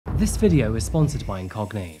This video is sponsored by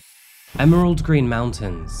Incogni. Emerald green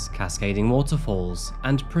mountains, cascading waterfalls,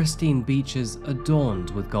 and pristine beaches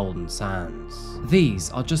adorned with golden sands.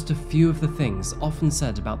 These are just a few of the things often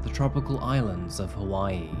said about the tropical islands of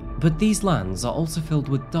Hawaii. But these lands are also filled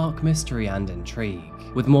with dark mystery and intrigue,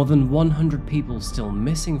 with more than 100 people still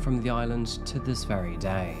missing from the island to this very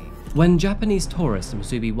day. When Japanese tourist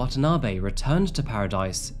Masumi Watanabe returned to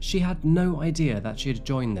paradise, she had no idea that she had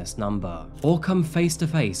joined this number, or come face to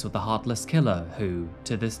face with a heartless killer who,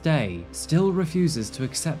 to this day, still refuses to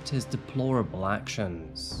accept his deplorable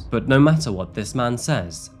actions. But no matter what this man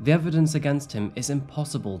says, the evidence against him is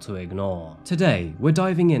impossible to ignore. Today, we're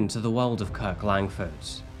diving into the world of Kirk Lankford,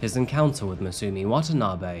 his encounter with Masumi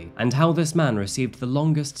Watanabe, and how this man received the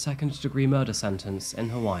longest second-degree murder sentence in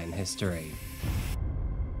Hawaiian history.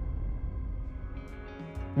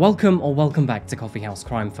 Welcome back to Coffeehouse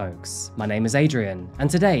Crime, folks. My name is Adrian, and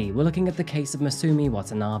today we're looking at the case of Masumi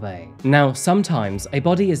Watanabe. Now, sometimes a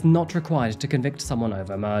body is not required to convict someone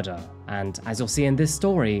over murder, and as you'll see in this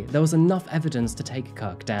story, there was enough evidence to take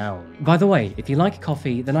Kirk down. By the way, if you like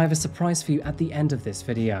coffee, then I have a surprise for you at the end of this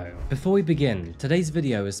video. Before we begin, today's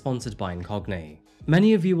video is sponsored by Incogni.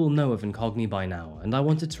 Many of you will know of Incogni by now, and I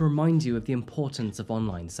wanted to remind you of the importance of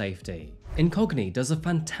online safety. Incogni does a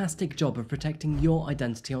fantastic job of protecting your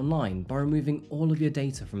identity online by removing all of your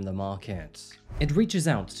data from the market. It reaches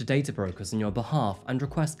out to data brokers on your behalf and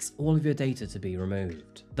requests all of your data to be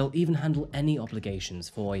removed. They'll even handle any obligations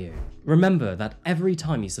for you. Remember that every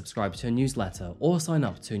time you subscribe to a newsletter or sign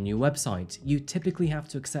up to a new website, you typically have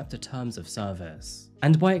to accept the terms of service.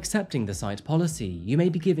 And by accepting the site policy, you may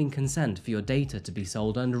be giving consent for your data to be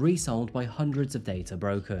sold and resold by hundreds of data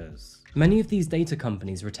brokers. Many of these data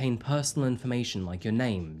companies retain personal information like your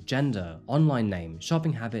name, gender, online name,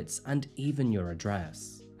 shopping habits, and even your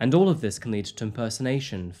address. And all of this can lead to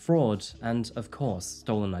impersonation, fraud, and, of course,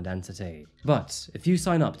 stolen identity. But if you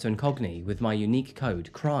sign up to Incogni with my unique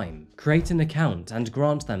code CRIME, create an account and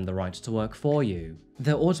grant them the right to work for you,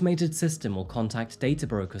 their automated system will contact data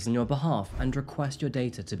brokers on your behalf and request your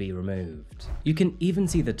data to be removed. You can even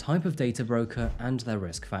see the type of data broker and their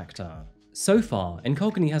risk factor. So far,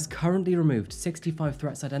 Incogni has currently removed 65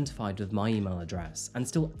 threats identified with my email address and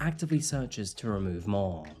still actively searches to remove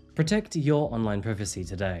more. Protect your online privacy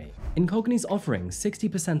today. Incogni's offering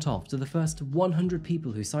 60% off to the first 100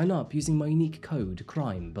 people who sign up using my unique code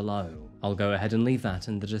CRIME below. I'll go ahead and leave that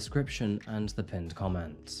in the description and the pinned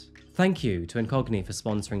comment. Thank you to Incogni for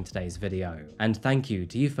sponsoring today's video, and thank you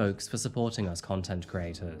to you folks for supporting us content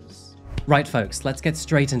creators. Right folks, let's get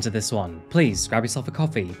straight into this one. Please grab yourself a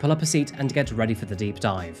coffee, pull up a seat, and get ready for the deep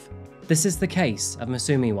dive. This is the case of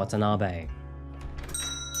Masumi Watanabe.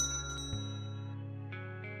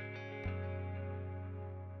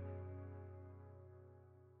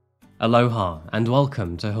 Aloha and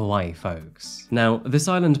welcome to Hawaii, folks. Now, this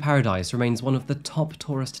island paradise remains one of the top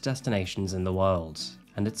tourist destinations in the world,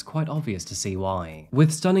 and it's quite obvious to see why.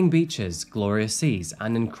 With stunning beaches, glorious seas,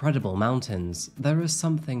 and incredible mountains, there is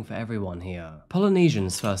something for everyone here.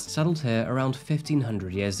 Polynesians first settled here around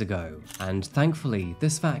 1500 years ago, and thankfully,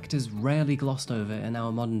 this fact is rarely glossed over in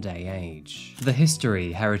our modern day age. The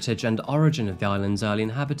history, heritage, and origin of the island's early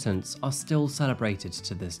inhabitants are still celebrated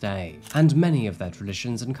to this day, and many of their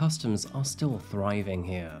traditions and customs are still thriving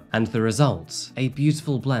here. And the result, a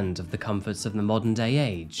beautiful blend of the comforts of the modern day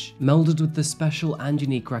age, melded with the special and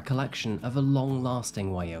unique recollection of a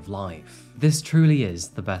long-lasting way of life. This truly is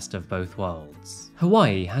the best of both worlds.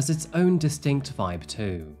 Hawaii has its own distinct vibe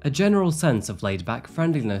too, a general sense of laid-back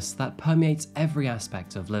friendliness that permeates every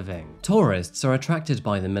aspect of living. Tourists are attracted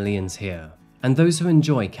by the millions here, and those who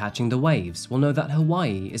enjoy catching the waves will know that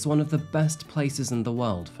Hawaii is one of the best places in the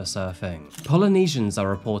world for surfing. Polynesians are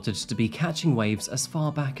reported to be catching waves as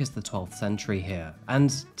far back as the 12th century here,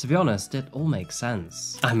 and to be honest, it all makes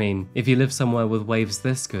sense. I mean, if you live somewhere with waves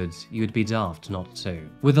this good, you'd be daft not to.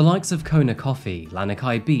 With the likes of Kona Coffee,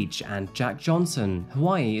 Lanikai Beach, and Jack Johnson,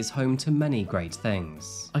 Hawaii is home to many great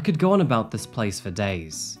things. I could go on about this place for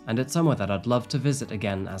days, and it's somewhere that I'd love to visit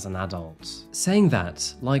again as an adult. Saying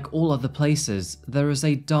that, like all other places, there is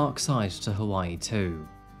a dark side to Hawaii too,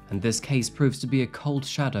 and this case proves to be a cold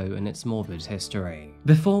shadow in its morbid history.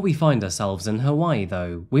 Before we find ourselves in Hawaii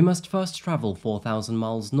though, we must first travel 4,000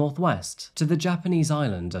 miles northwest to the Japanese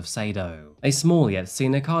island of Sado, a small yet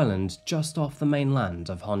scenic island just off the mainland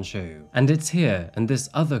of Honshu. And it's here, in this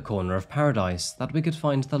other corner of paradise, that we could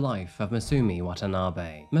find the life of Masumi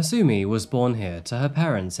Watanabe. Masumi was born here to her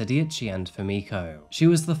parents Hideichi and Fumiko. She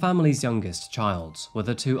was the family's youngest child, with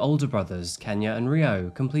her two older brothers Kenya and Ryo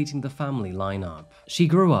completing the family lineup. She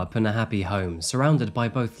grew up in a happy home, surrounded by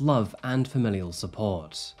both love and familial support.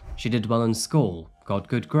 She did well in school, got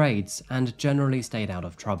good grades, and generally stayed out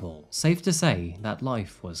of trouble. Safe to say that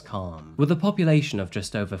life was calm. With a population of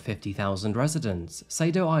just over 50,000 residents,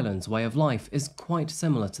 Sado Island's way of life is quite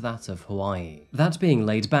similar to that of Hawaii. That being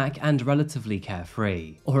laid back and relatively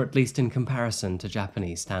carefree, or at least in comparison to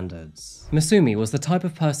Japanese standards. Masumi was the type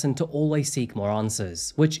of person to always seek more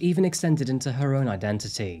answers, which even extended into her own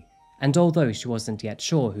identity. And although she wasn't yet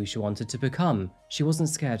sure who she wanted to become, she wasn't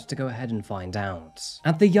scared to go ahead and find out.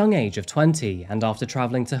 At the young age of 20, and after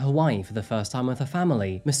traveling to Hawaii for the first time with her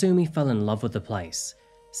family, Masumi fell in love with the place.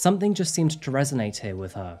 Something just seemed to resonate here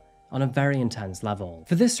with her, on a very intense level.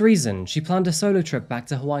 For this reason, she planned a solo trip back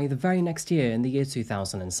to Hawaii the very next year in the year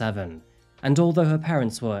 2007. And although her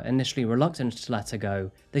parents were initially reluctant to let her go,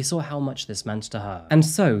 they saw how much this meant to her. And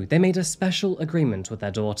so, they made a special agreement with their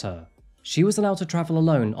daughter. She was allowed to travel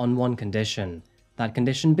alone on one condition, that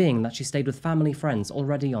condition being that she stayed with family friends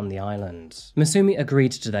already on the island. Masumi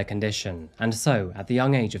agreed to their condition, and so, at the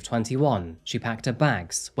young age of 21, she packed her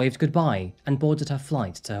bags, waved goodbye, and boarded her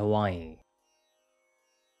flight to Hawaii.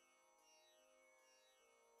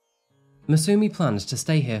 Masumi planned to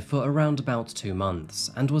stay here for around about 2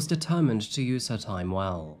 months, and was determined to use her time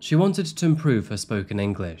well. She wanted to improve her spoken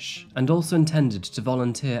English, and also intended to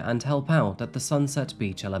volunteer and help out at the Sunset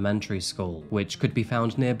Beach Elementary School, which could be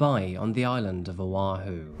found nearby on the island of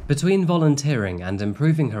Oahu. Between volunteering and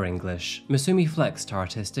improving her English, Masumi flexed her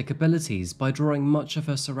artistic abilities by drawing much of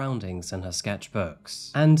her surroundings in her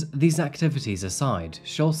sketchbooks. And these activities aside,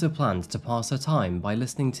 she also planned to pass her time by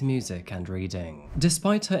listening to music and reading.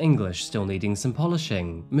 Despite her English still needing some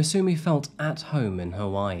polishing, Masumi felt at home in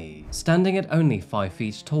Hawaii. Standing at only 5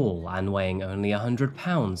 feet tall and weighing only 100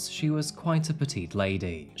 pounds, she was quite a petite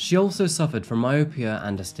lady. She also suffered from myopia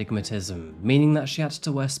and astigmatism, meaning that she had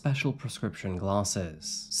to wear special prescription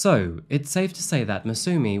glasses. So, it's safe to say that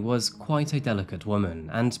Masumi was quite a delicate woman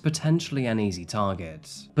and potentially an easy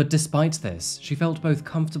target. But despite this, she felt both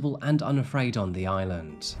comfortable and unafraid on the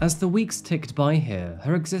island. As the weeks ticked by here,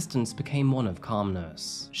 her existence became one of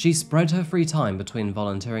calmness. She spread her free time between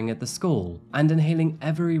volunteering at the school and inhaling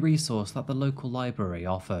every resource that the local library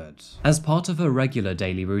offered. As part of her regular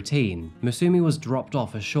daily routine, Masumi was dropped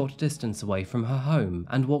off a short distance away from her home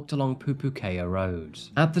and walked along Pupuke'a Road.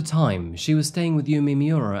 At the time, she was staying with Yumi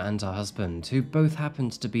Miura and her husband, who both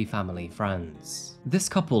happened to be family friends. This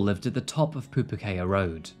couple lived at the top of Pupuke'a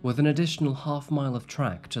Road, with an additional half-mile of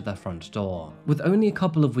track to their front door. With only a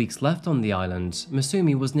couple of weeks left on the island,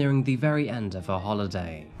 Masumi was nearing the very end of her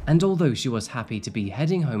holiday. And although she was happy to be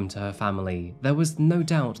heading home to her family, there was no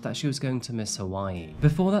doubt that she was going to miss Hawaii.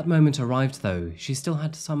 Before that moment arrived though, she still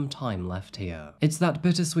had some time left here. It's that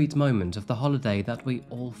bittersweet moment of the holiday that we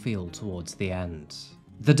all feel towards the end.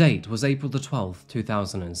 The date was April the 12th,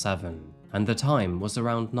 2007. And the time was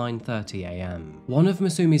around 9:30 AM. One of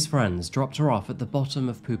Masumi's friends dropped her off at the bottom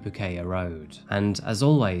of Pupuke'a Road, and as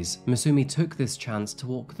always, Masumi took this chance to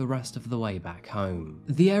walk the rest of the way back home.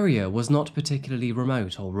 The area was not particularly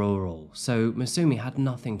remote or rural, so Masumi had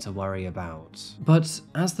nothing to worry about. But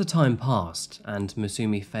as the time passed, and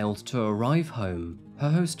Masumi failed to arrive home,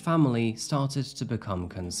 her host family started to become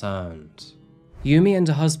concerned. Yumi and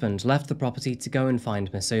her husband left the property to go and find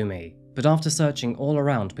Masumi, but after searching all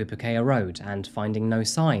around Pupuke'a Road and finding no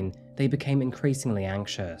sign, they became increasingly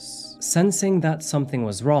anxious. Sensing that something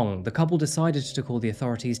was wrong, the couple decided to call the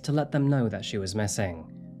authorities to let them know that she was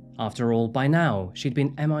missing. After all, by now, she'd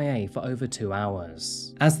been MIA for over 2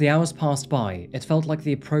 hours. As the hours passed by, it felt like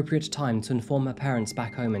the appropriate time to inform her parents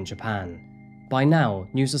back home in Japan. By now,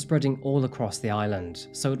 news was spreading all across the island,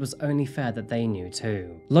 so it was only fair that they knew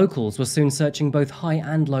too. Locals were soon searching both high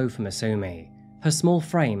and low for Masumi. Her small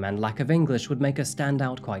frame and lack of English would make her stand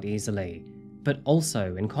out quite easily, but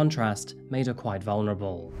also, in contrast, made her quite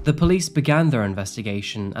vulnerable. The police began their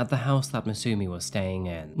investigation at the house that Masumi was staying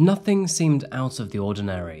in. Nothing seemed out of the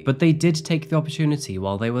ordinary, but they did take the opportunity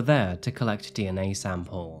while they were there to collect DNA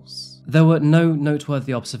samples. There were no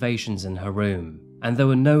noteworthy observations in her room, and there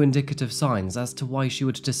were no indicative signs as to why she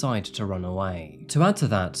would decide to run away. To add to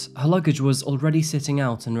that, her luggage was already sitting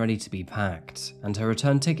out and ready to be packed, and her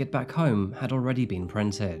return ticket back home had already been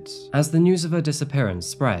printed. As the news of her disappearance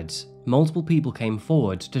spread, multiple people came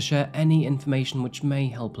forward to share any information which may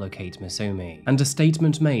help locate Masumi, and a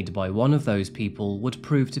statement made by one of those people would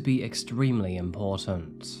prove to be extremely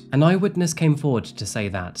important. An eyewitness came forward to say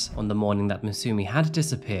that, on the morning that Masumi had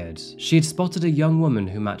disappeared, she had spotted a young woman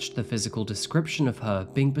who matched the physical description of her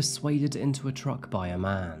being persuaded into a truck by a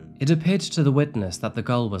man. It appeared to the witness that the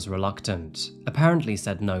girl was reluctant, apparently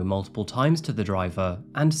said no multiple times to the driver,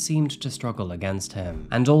 and seemed to struggle against him.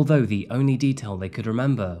 And although the only detail they could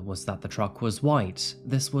remember was that the truck was white,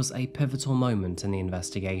 this was a pivotal moment in the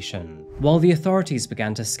investigation. While the authorities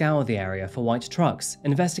began to scour the area for white trucks,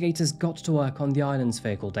 investigators got to work on the island's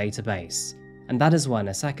vehicle database. And that is when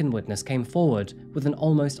a second witness came forward with an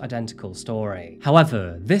almost identical story.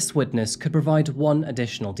 However, this witness could provide one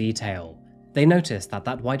additional detail. They noticed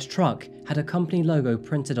that white truck had a company logo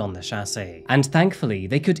printed on the chassis, and thankfully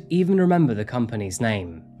they could even remember the company's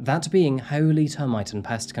name, that being Holy Termite and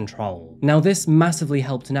Pest Control. Now this massively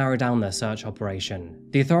helped narrow down their search operation.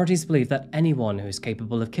 The authorities believe that anyone who is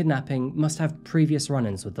capable of kidnapping must have previous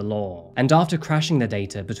run-ins with the law, and after crashing the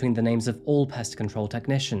data between the names of all pest control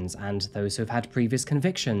technicians and those who have had previous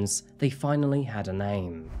convictions, they finally had a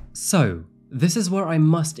name. So, this is where I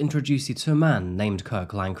must introduce you to a man named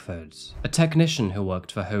Kirk Lankford, a technician who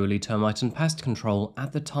worked for Holy Termite and Pest Control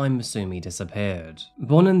at the time Masumi disappeared.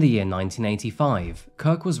 Born in the year 1985,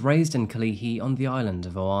 Kirk was raised in Kalihi on the island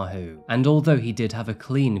of Oahu, and although he did have a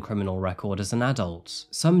clean criminal record as an adult,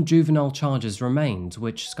 some juvenile charges remained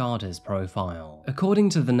which scarred his profile. According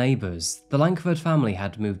to the neighbours, the Lankford family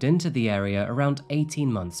had moved into the area around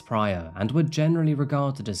 18 months prior and were generally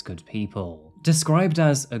regarded as good people. Described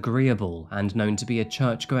as agreeable and known to be a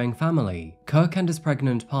church-going family, Kirk and his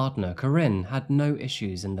pregnant partner Corinne had no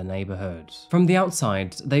issues in the neighbourhood. From the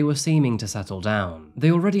outside, they were seeming to settle down.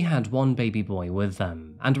 They already had one baby boy with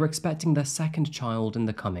them, and were expecting their second child in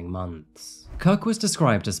the coming months. Kirk was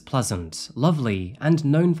described as pleasant, lovely, and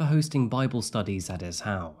known for hosting Bible studies at his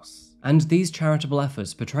house. And these charitable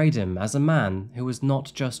efforts portrayed him as a man who was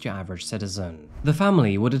not just your average citizen. The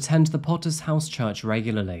family would attend the Potter's House Church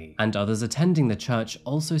regularly, and others attending the church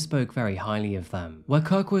also spoke very highly of them, where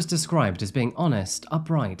Kirk was described as being honest,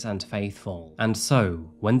 upright, and faithful. And so,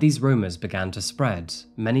 when these rumours began to spread,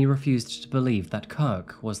 many refused to believe that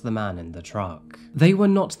Kirk was the man in the truck. They were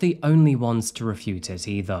not the only ones to refute it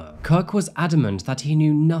either. Kirk was adamant that he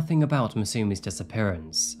knew nothing about Masumi's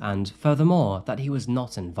disappearance, and furthermore, that he was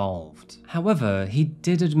not involved. However, he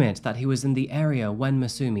did admit that he was in the area when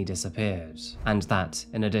Masumi disappeared, and that,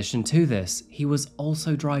 in addition to this, he was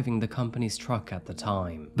also driving the company's truck at the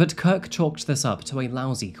time. But Kirk chalked this up to a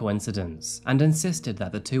lousy coincidence, and insisted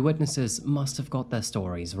that the two witnesses must have got their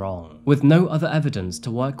stories wrong. With no other evidence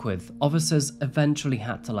to work with, officers eventually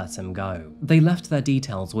had to let him go. They left their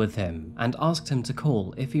details with him, and asked him to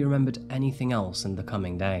call if he remembered anything else in the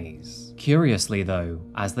coming days. Curiously though,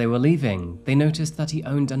 as they were leaving, they noticed that he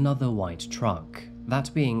owned another white truck,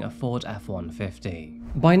 that being a Ford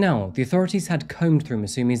F-150. By now, the authorities had combed through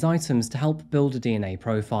Masumi's items to help build a DNA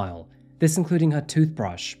profile, this including her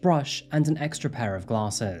toothbrush, brush, and an extra pair of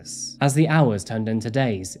glasses. As the hours turned into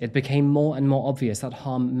days, it became more and more obvious that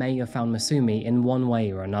harm may have found Masumi in one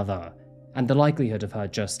way or another, and the likelihood of her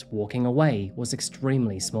just walking away was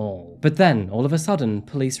extremely small. But then, all of a sudden,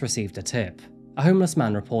 police received a tip. A homeless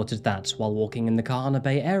man reported that, while walking in the Kahana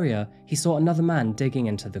Bay area, he saw another man digging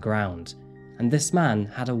into the ground, and this man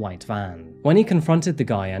had a white van. When he confronted the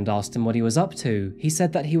guy and asked him what he was up to, he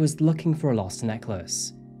said that he was looking for a lost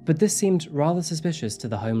necklace. But this seemed rather suspicious to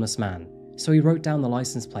the homeless man, so he wrote down the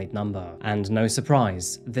license plate number. And no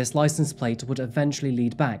surprise, this license plate would eventually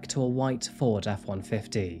lead back to a white Ford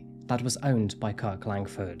F-150. That was owned by Kirk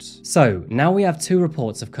Lankford. So, now we have two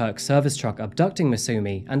reports of Kirk's service truck abducting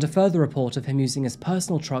Masumi, and a further report of him using his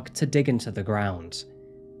personal truck to dig into the ground.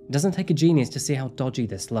 It doesn't take a genius to see how dodgy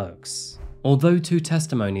this looks. Although two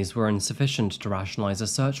testimonies were insufficient to rationalize a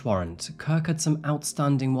search warrant, Kirk had some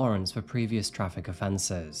outstanding warrants for previous traffic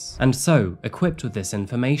offenses. And so, equipped with this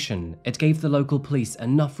information, it gave the local police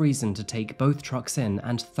enough reason to take both trucks in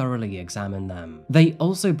and thoroughly examine them. They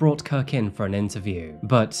also brought Kirk in for an interview,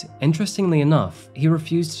 but interestingly enough, he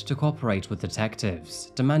refused to cooperate with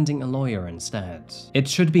detectives, demanding a lawyer instead. It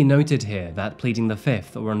should be noted here that pleading the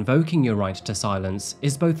fifth or invoking your right to silence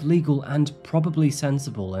is both legal and probably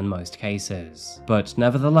sensible in most cases. But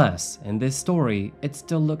nevertheless, in this story, it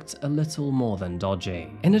still looked a little more than dodgy.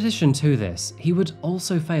 In addition to this, he would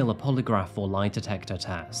also fail a polygraph or lie detector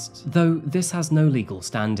test, though this has no legal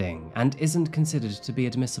standing and isn't considered to be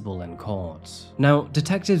admissible in court. Now,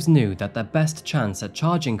 detectives knew that their best chance at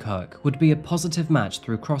charging Kirk would be a positive match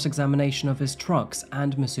through cross-examination of his trucks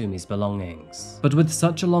and Masumi's belongings. But with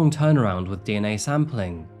such a long turnaround with DNA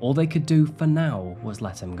sampling, all they could do for now was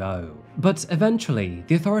let him go. But eventually,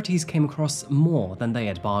 the authorities came across more than they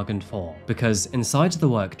had bargained for, because inside the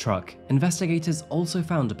work truck, investigators also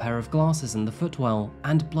found a pair of glasses in the footwell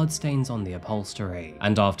and bloodstains on the upholstery.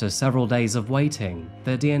 And after several days of waiting,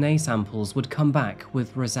 their DNA samples would come back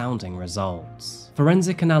with resounding results.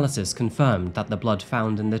 Forensic analysis confirmed that the blood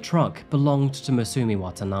found in the truck belonged to Masumi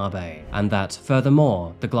Watanabe, and that,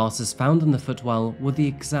 furthermore, the glasses found in the footwell were the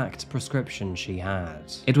exact prescription she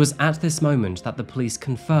had. It was at this moment that the police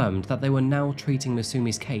confirmed that they were now treating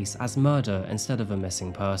Masumi's case as murder instead of a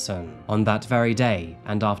missing person. On that very day,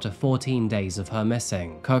 and after 14 days of her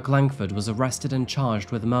missing, Kirk Lankford was arrested and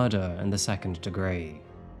charged with murder in the second degree.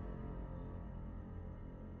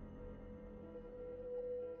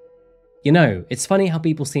 You know, it's funny how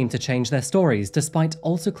people seem to change their stories despite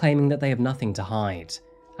also claiming that they have nothing to hide.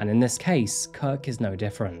 And in this case, Kirk is no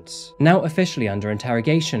different. Now officially under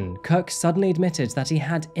interrogation, Kirk suddenly admitted that he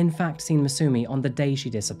had in fact seen Masumi on the day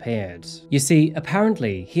she disappeared. You see,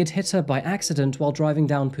 apparently, he had hit her by accident while driving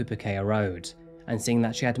down Pupukea Road, and seeing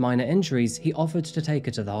that she had minor injuries, he offered to take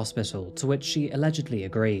her to the hospital, to which she allegedly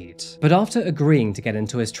agreed. But after agreeing to get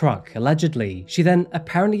into his truck, allegedly, she then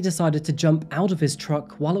apparently decided to jump out of his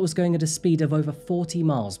truck while it was going at a speed of over 40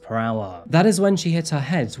 miles per hour. That is when she hit her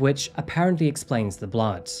head, which apparently explains the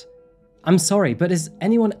blood. I'm sorry, but is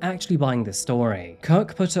anyone actually buying this story?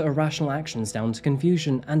 Kirk put her irrational actions down to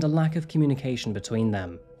confusion and a lack of communication between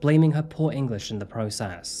them, blaming her poor English in the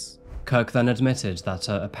process. Kirk then admitted that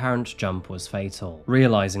her apparent jump was fatal.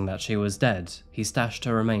 Realizing that she was dead, he stashed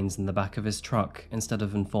her remains in the back of his truck instead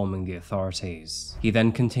of informing the authorities. He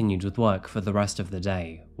then continued with work for the rest of the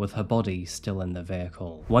day, with her body still in the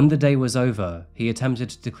vehicle. When the day was over, he attempted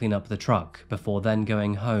to clean up the truck before then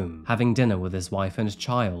going home, having dinner with his wife and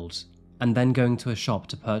child, and then going to a shop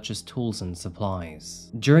to purchase tools and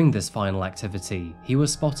supplies. During this final activity, he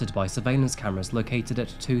was spotted by surveillance cameras located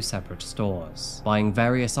at 2 separate stores, buying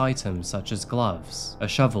various items such as gloves, a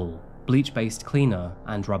shovel, bleach-based cleaner,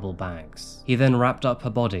 and rubble bags. He then wrapped up her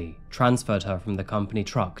body, transferred her from the company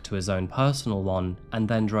truck to his own personal one, and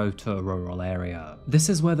then drove to a rural area. This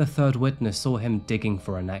is where the third witness saw him digging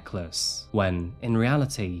for a necklace, when, in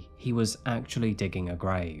reality, he was actually digging a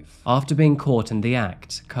grave. After being caught in the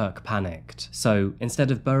act, Kirk panicked, so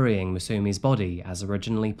instead of burying Masumi's body as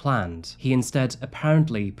originally planned, he instead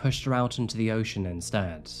apparently pushed her out into the ocean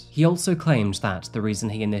instead. He also claimed that the reason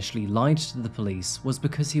he initially lied to the police was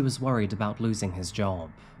because he was worried about losing his job.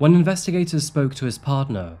 When investigators spoke to his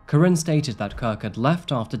partner, Corinne stated that Kirk had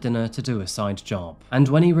left after dinner to do a side job, and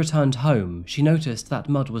when he returned home, she noticed that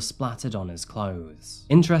mud was splattered on his clothes.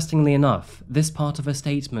 Interestingly enough, this part of her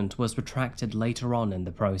statement was retracted later on in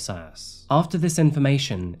the process. After this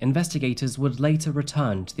information, investigators would later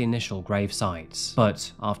return to the initial gravesite,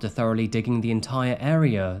 but after thoroughly digging the entire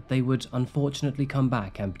area, they would unfortunately come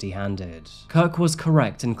back empty-handed. Kirk was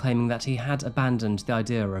correct in claiming that he had abandoned the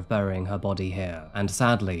idea of burying her body here, and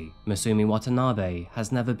sadly, Masumi Watanabe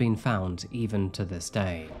has never been found even to this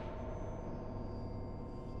day.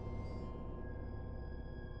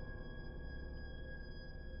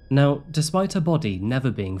 Now, despite her body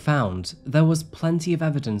never being found, there was plenty of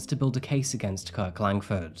evidence to build a case against Kirk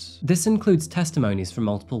Lankford. This includes testimonies from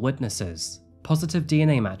multiple witnesses, positive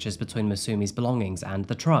DNA matches between Masumi's belongings and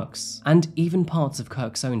the trucks, and even parts of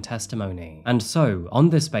Kirk's own testimony. And so,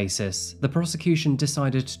 on this basis, the prosecution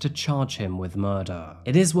decided to charge him with murder.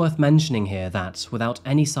 It is worth mentioning here that, without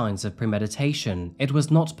any signs of premeditation, it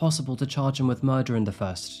was not possible to charge him with murder in the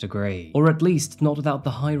first degree, or at least not without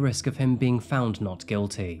the high risk of him being found not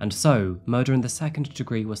guilty, and so, murder in the second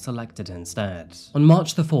degree was selected instead. On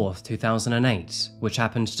March the 4th, 2008, which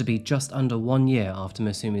happened to be just under 1 year after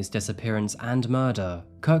Masumi's disappearance and murder,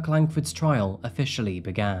 Kirk Lankford's trial officially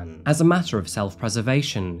began. As a matter of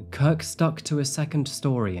self-preservation, Kirk stuck to his second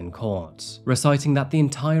story in court, reciting that the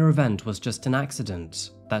entire event was just an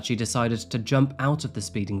accident, that she decided to jump out of the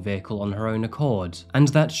speeding vehicle on her own accord, and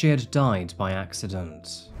that she had died by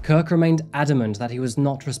accident. Kirk remained adamant that he was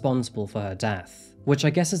not responsible for her death, which I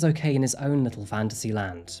guess is okay in his own little fantasy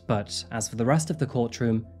land, but as for the rest of the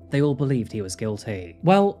courtroom, they all believed he was guilty.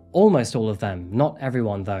 Well, almost all of them, not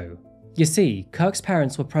everyone though. You see, Kirk's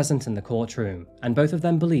parents were present in the courtroom, and both of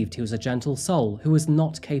them believed he was a gentle soul who was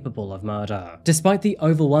not capable of murder. Despite the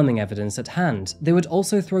overwhelming evidence at hand, they would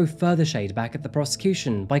also throw further shade back at the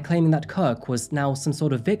prosecution by claiming that Kirk was now some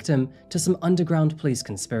sort of victim to some underground police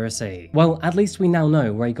conspiracy. Well, at least we now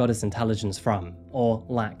know where he got his intelligence from, or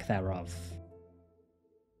lack thereof.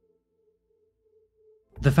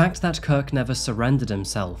 The fact that Kirk never surrendered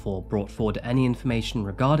himself or brought forward any information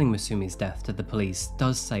regarding Masumi's death to the police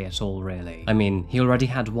does say it all, really. I mean, he already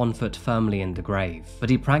had one foot firmly in the grave,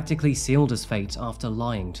 but he practically sealed his fate after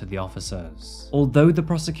lying to the officers. Although the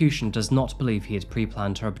prosecution does not believe he had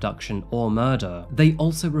pre-planned her abduction or murder, they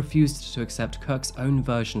also refused to accept Kirk's own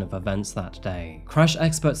version of events that day. Crash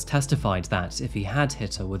experts testified that if he had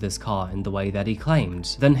hit her with his car in the way that he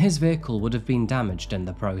claimed, then his vehicle would have been damaged in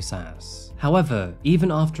the process. However,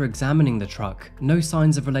 even after examining the truck, no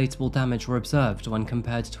signs of relatable damage were observed when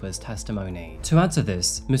compared to his testimony. To add to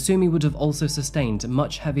this, Masumi would have also sustained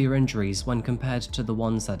much heavier injuries when compared to the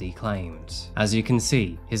ones that he claimed. As you can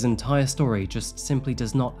see, his entire story just simply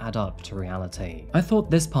does not add up to reality. I thought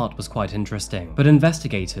this part was quite interesting, but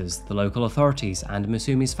investigators, the local authorities, and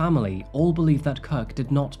Masumi's family all believe that Kirk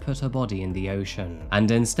did not put her body in the ocean, and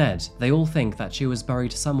instead, they all think that she was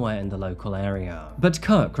buried somewhere in the local area. But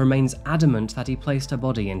Kirk remains adamant that he placed her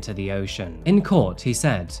body into the ocean. In court, he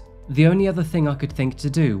said, "The only other thing I could think to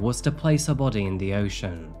do was to place her body in the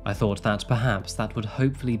ocean. I thought that perhaps that would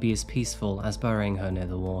hopefully be as peaceful as burying her near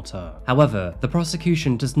the water." However, the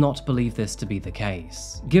prosecution does not believe this to be the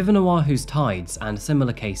case. Given Oahu's tides and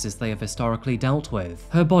similar cases they have historically dealt with,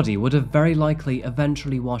 her body would have very likely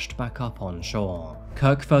eventually washed back up on shore.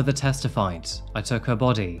 Kirk further testified, "I took her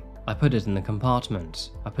body. I put it in the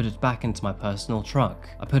compartment. I put it back into my personal truck.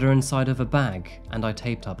 I put her inside of a bag, and I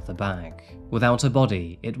taped up the bag." Without a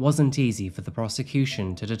body, it wasn't easy for the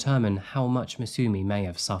prosecution to determine how much Masumi may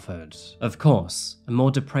have suffered. Of course, a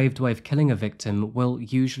more depraved way of killing a victim will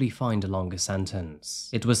usually find a longer sentence.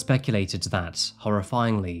 It was speculated that,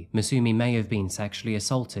 horrifyingly, Masumi may have been sexually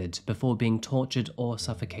assaulted before being tortured or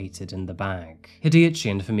suffocated in the bag.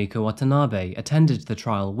 Hideyoshi and Fumiko Watanabe attended the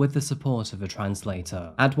trial with the support of a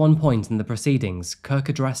translator. At one point in the proceedings, Kirk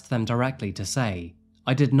addressed them directly to say,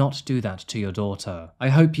 "I did not do that to your daughter. I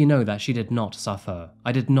hope you know that she did not suffer.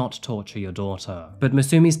 I did not torture your daughter." But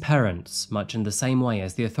Masumi's parents, much in the same way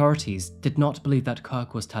as the authorities, did not believe that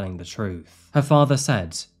Kirk was telling the truth. Her father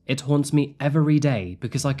said, "It haunts me every day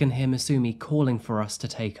because I can hear Masumi calling for us to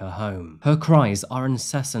take her home. Her cries are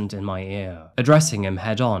incessant in my ear." Addressing him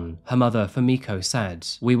head-on, her mother Fumiko said,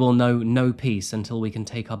 "We will know no peace until we can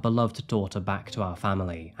take our beloved daughter back to our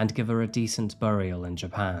family and give her a decent burial in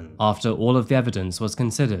Japan." After all of the evidence was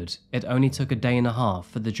considered, it only took a day and a half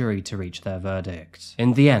for the jury to reach their verdict.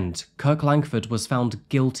 In the end, Kirk Lankford was found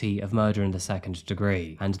guilty of murder in the second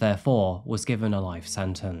degree, and therefore was given a life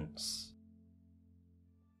sentence.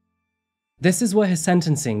 This is where his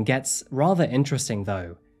sentencing gets rather interesting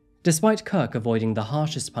though. Despite Kirk avoiding the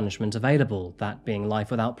harshest punishment available, that being life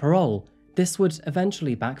without parole, this would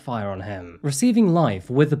eventually backfire on him. Receiving life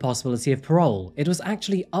with the possibility of parole, it was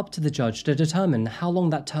actually up to the judge to determine how long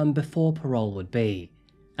that term before parole would be.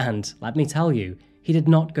 And let me tell you, he did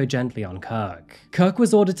not go gently on Kirk. Kirk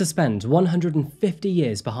was ordered to spend 150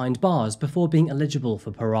 years behind bars before being eligible for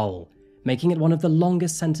parole, making it one of the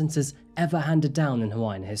longest sentences ever handed down in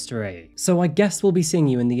Hawaiian history. So I guess we'll be seeing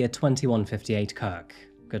you in the year 2158, Kirk.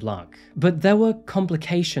 Good luck. But there were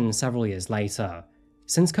complications several years later.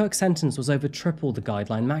 Since Kirk's sentence was over triple the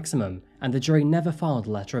guideline maximum, and the jury never filed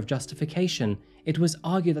a letter of justification, it was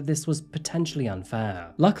argued that this was potentially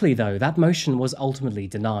unfair. Luckily though, that motion was ultimately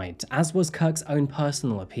denied, as was Kirk's own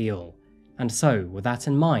personal appeal. And so, with that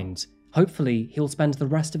in mind, hopefully he'll spend the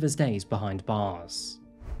rest of his days behind bars.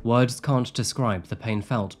 Words can't describe the pain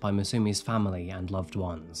felt by Masumi's family and loved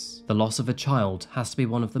ones. The loss of a child has to be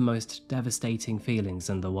one of the most devastating feelings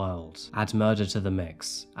in the world. Add murder to the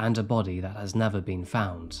mix, and a body that has never been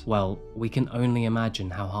found. Well, we can only imagine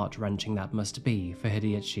how heart-wrenching that must be for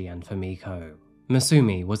Hideyoshi and Fumiko.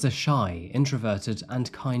 Masumi was a shy, introverted,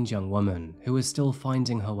 and kind young woman who was still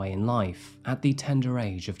finding her way in life at the tender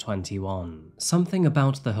age of 21. Something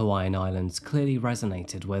about the Hawaiian Islands clearly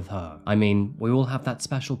resonated with her. I mean, we all have that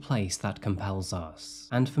special place that compels us.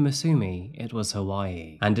 And for Masumi, it was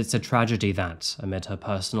Hawaii. And it's a tragedy that, amid her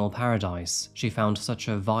personal paradise, she found such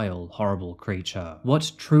a vile, horrible creature.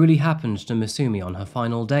 What truly happened to Masumi on her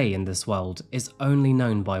final day in this world is only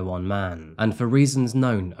known by one man, and for reasons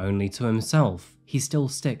known only to himself, he still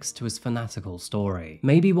sticks to his fanatical story.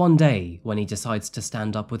 Maybe one day, when he decides to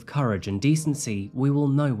stand up with courage and decency, we will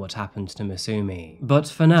know what happened to Masumi. But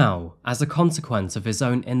for now, as a consequence of his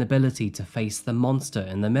own inability to face the monster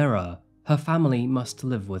in the mirror, her family must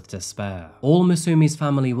live with despair. All Masumi's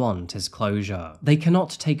family want is closure. They cannot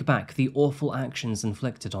take back the awful actions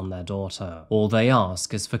inflicted on their daughter. All they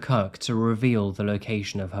ask is for Kirk to reveal the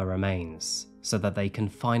location of her remains, so that they can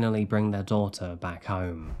finally bring their daughter back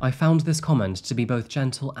home. I found this comment to be both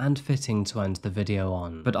gentle and fitting to end the video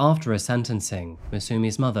on, but after his sentencing,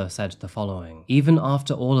 Masumi's mother said the following: "Even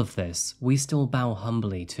after all of this, we still bow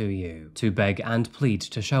humbly to you, to beg and plead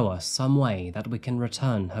to show us some way that we can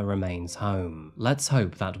return her remains home. Let's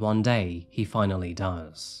hope that one day he finally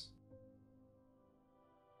does."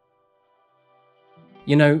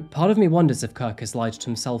 You know, part of me wonders if Kirk has lied to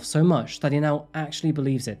himself so much that he now actually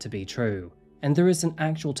believes it to be true. And there is an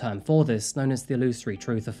actual term for this known as the illusory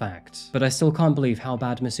truth effect. But I still can't believe how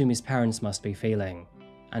bad Masumi's parents must be feeling.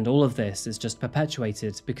 And all of this is just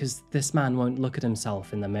perpetuated because this man won't look at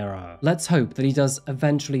himself in the mirror. Let's hope that he does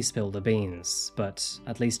eventually spill the beans, but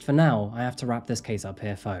at least for now, I have to wrap this case up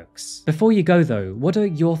here, folks. Before you go though, what are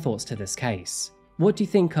your thoughts to this case? What do you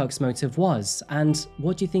think Kirk's motive was, and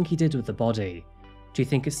what do you think he did with the body? Do you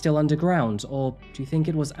think it's still underground, or do you think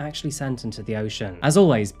it was actually sent into the ocean? As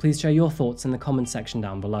always, please share your thoughts in the comment section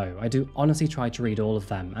down below. I do honestly try to read all of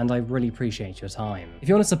them, and I really appreciate your time. If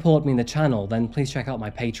you want to support me in the channel, then please check out my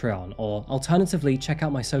Patreon, or alternatively, check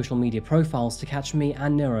out my social media profiles to catch me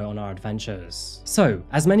and Nero on our adventures. So,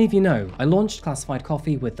 as many of you know, I launched Classified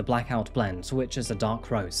Coffee with the Blackout Blend, which is a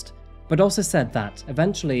dark roast, but also said that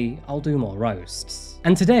eventually I'll do more roasts.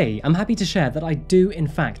 And today, I'm happy to share that I do in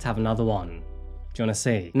fact have another one. Do you want to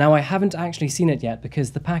see? Now, I haven't actually seen it yet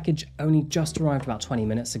because the package only just arrived about 20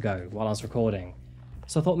 minutes ago while I was recording.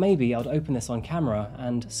 So I thought maybe I'd open this on camera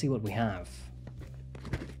and see what we have.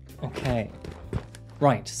 Okay.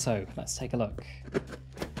 Right, so let's take a look.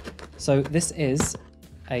 So this is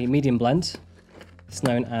a medium blend. It's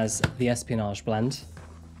known as the Espionage blend.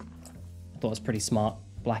 I thought it was pretty smart.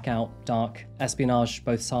 Blackout, dark, espionage,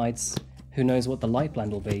 both sides. Who knows what the light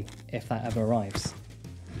blend will be if that ever arrives.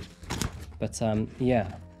 But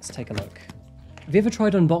yeah, let's take a look. Have you ever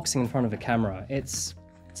tried unboxing in front of a camera? It's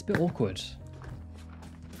a bit awkward.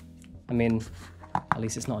 I mean, at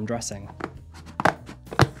least it's not undressing.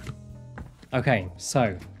 Okay,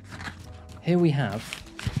 so here we have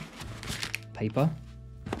paper.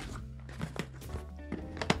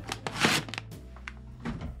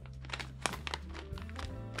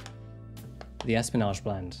 The Espionage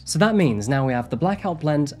blend. So that means now we have the Blackout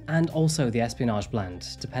blend and also the Espionage blend,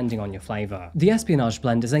 depending on your flavor. The Espionage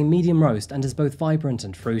blend is a medium roast and is both vibrant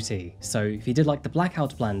and fruity. So if you did like the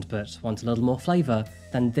Blackout blend but want a little more flavor,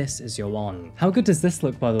 then this is your one. How good does this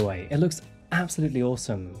look, by the way? It looks absolutely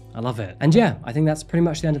awesome. I love it. And yeah, I think that's pretty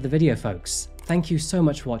much the end of the video, folks. Thank you so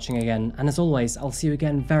much for watching again, and as always, I'll see you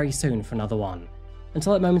again very soon for another one.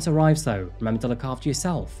 Until that moment arrives though, remember to look after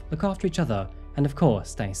yourself, look after each other, and of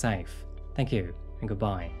course, stay safe. Thank you, and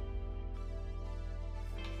goodbye.